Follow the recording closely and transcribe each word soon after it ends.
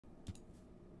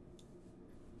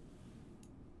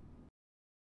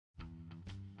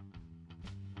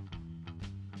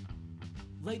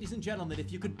Ladies and gentlemen,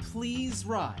 if you could please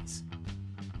rise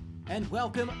and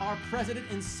welcome our president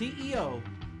and CEO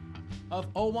of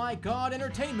Oh My God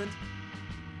Entertainment,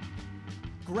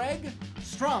 Greg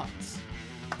Strauss.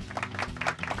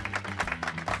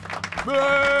 Boo!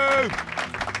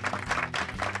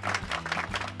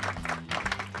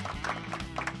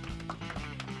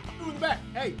 Ooh, in the back.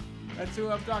 Hey, that's who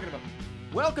I'm talking about.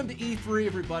 Welcome to E3,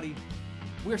 everybody.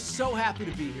 We're so happy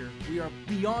to be here. We are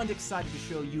beyond excited to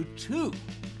show you 2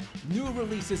 new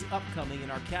releases upcoming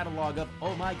in our catalog of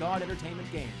Oh My God Entertainment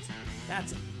games.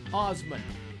 That's Osmond,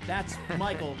 that's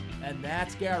Michael, and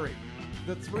that's Gary.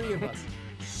 The 3 of us.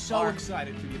 So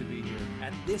excited for you to be here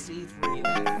at this E3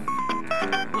 event.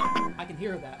 Look, I can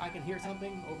hear that. I can hear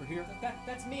something over here.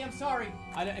 That's me. I'm sorry.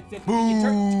 You turn off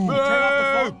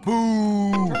the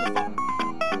phone. Boo! Turn the phone.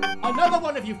 Another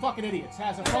one of you fucking idiots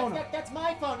has a phone up. That's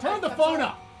my phone. Turn the phone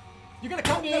up. You're gonna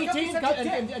come to 18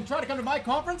 and try to come to my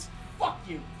conference? Fuck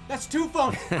you. That's 2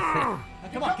 phones. Now,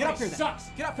 come on, get up here then. Sucks.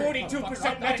 Get up here.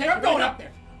 42% I'm going up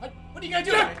there. What are you gonna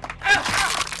do?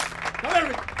 Come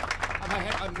over. My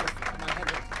head.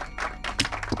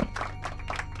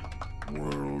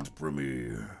 World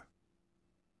premiere.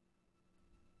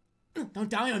 Don't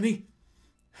die on me.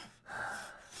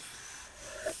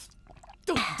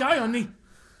 Don't die on me.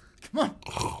 Come on.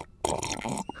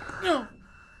 No.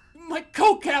 My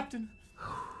co-captain.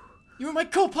 You were my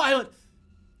co-pilot.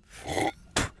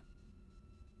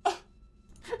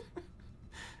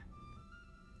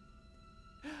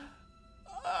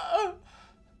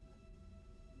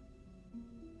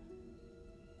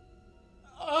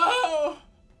 Oh.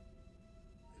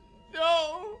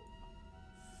 No.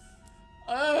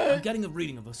 I'm getting a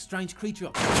reading of a strange creature.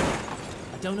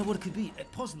 I don't know what it could be.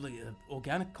 Possibly an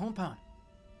organic compound.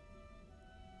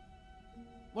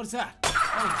 What is that?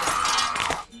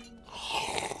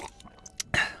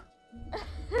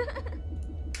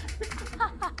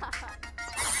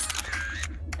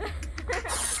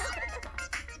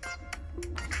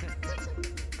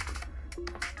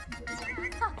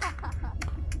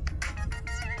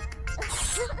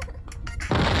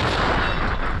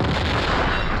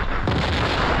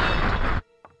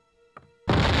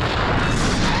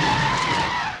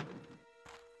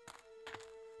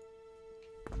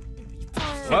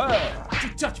 Oh. Don't you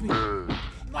touch me! I'm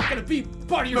not gonna be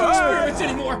part of your experiments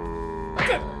anymore!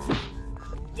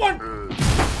 One!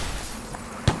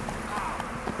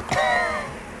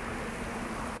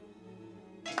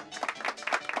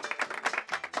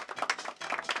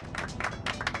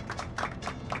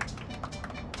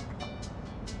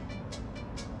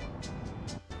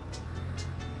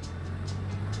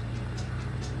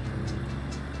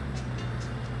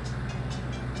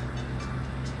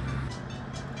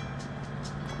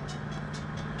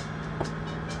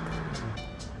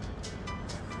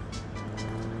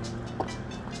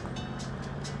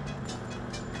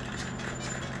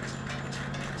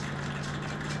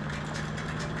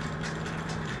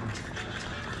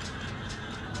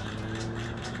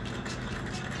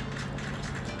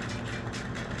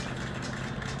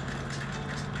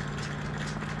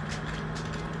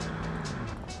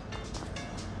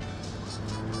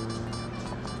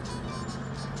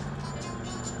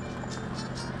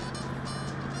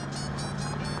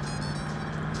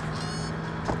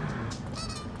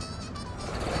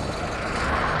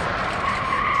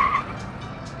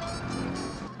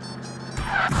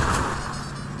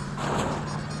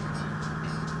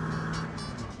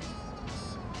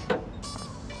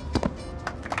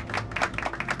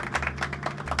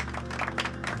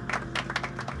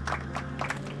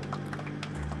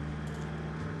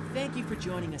 Thank you for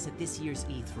joining us at this year's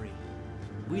E3.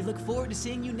 We look forward to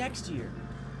seeing you next year,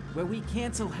 where we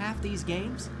cancel half these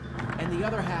games, and the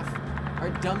other half are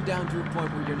dumbed down to a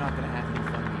point where you're not going to have any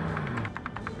fun anymore.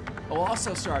 Oh,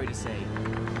 also sorry to say,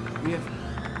 we have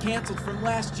canceled from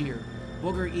last year,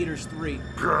 Booger Eaters 3. We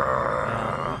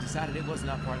decided it was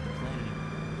not part of the plan anymore.